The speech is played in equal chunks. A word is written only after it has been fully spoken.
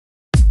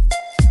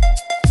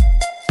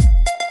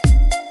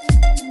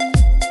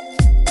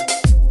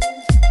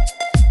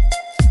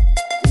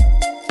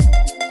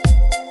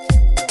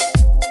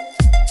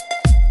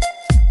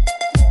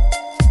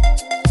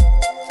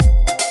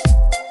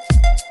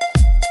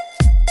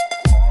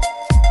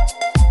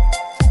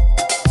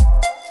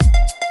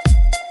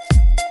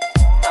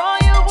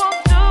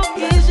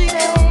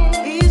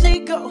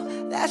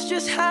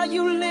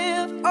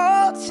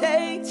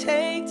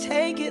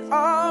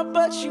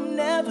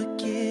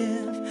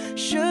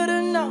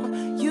Should've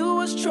known you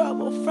was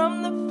trouble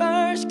from the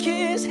first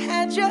kiss.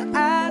 Had your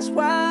eyes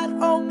wide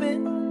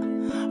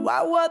open.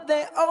 Why were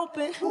they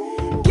open?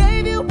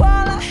 Gave you all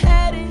I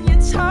had and you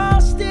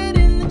tossed it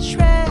in the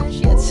trash.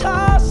 You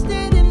tossed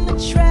it in the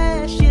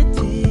trash, you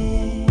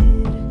did.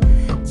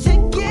 To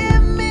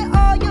give me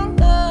all your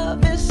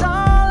love is all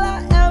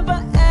I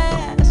ever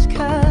ask.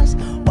 'Cause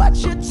what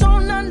you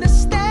don't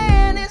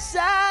understand is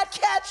I'd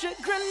catch a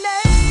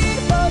grenade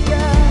for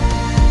ya.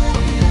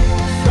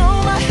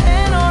 Throw my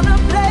hand on a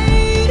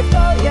blade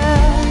for ya.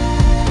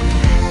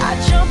 I'd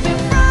jump in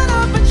front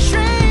of a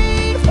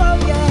train for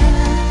ya.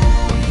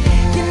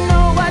 You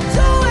know I'd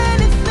do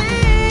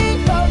anything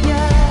for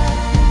ya.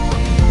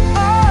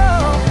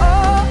 Oh,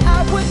 oh, I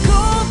would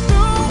go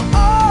through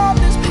all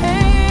this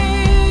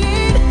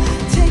pain.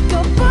 Take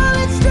a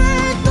bullet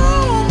straight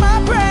through my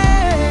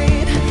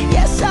brain.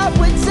 Yes, I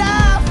would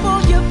die for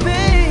you,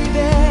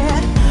 baby.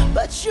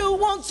 But you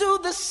won't do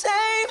the same.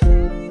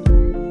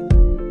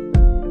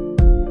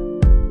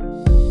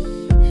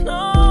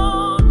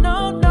 No, no,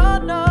 no,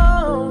 no.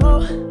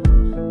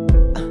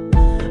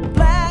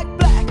 Black,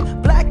 black,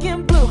 black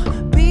and blue.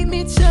 Beat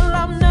me till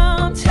I'm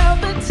numb. Tell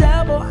the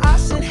devil I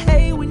said,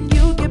 hey, when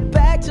you get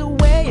back to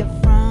where you're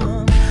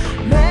from.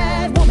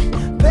 Mad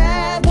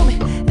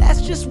woman,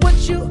 that's just what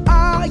you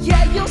are.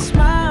 Yeah, you'll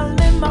smile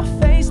in my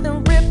face,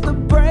 then rip the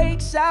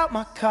brakes out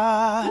my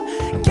car.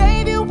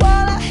 Gave you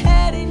all I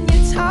had and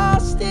you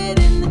tossed it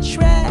in the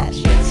trash.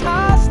 You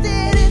tossed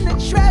it in the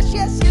trash,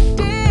 yes you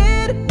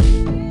did.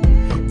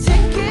 To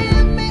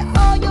give me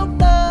all your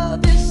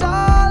love is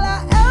all I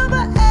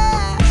ever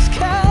ask.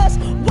 'Cause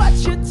what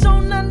you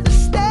don't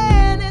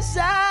understand is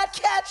I'd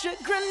catch a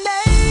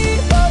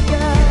grenade for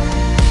ya.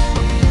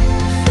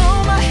 Throw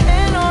my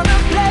hand on a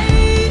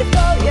blade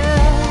for ya.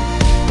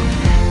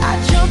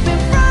 I'd jump in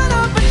front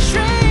of a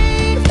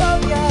train for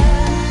ya.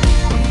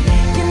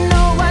 You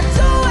know I'd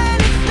do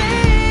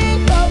anything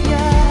for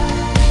ya.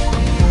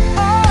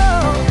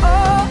 Oh,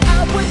 oh, I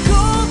would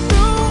go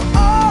through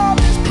all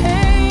this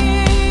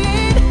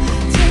pain.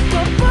 Take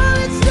a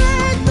bullet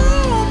straight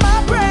through my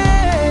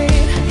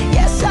brain.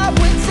 Yes, I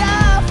would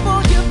die for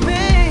you,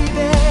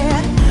 baby.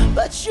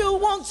 But you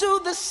won't do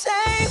the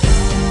same.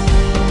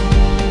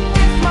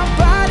 If my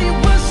body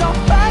was on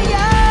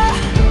fire,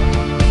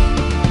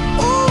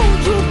 ooh,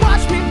 you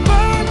watch me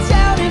burn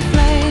down in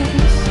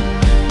flames.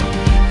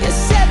 You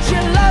said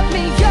you love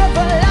me, you're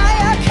a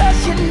liar. 'Cause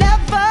you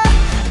never,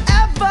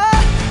 ever,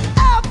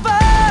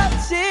 ever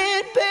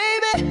did,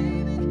 baby.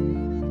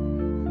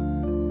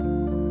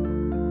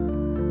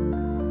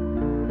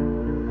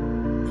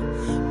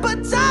 But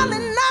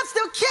darling, I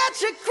still catch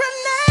a grenade.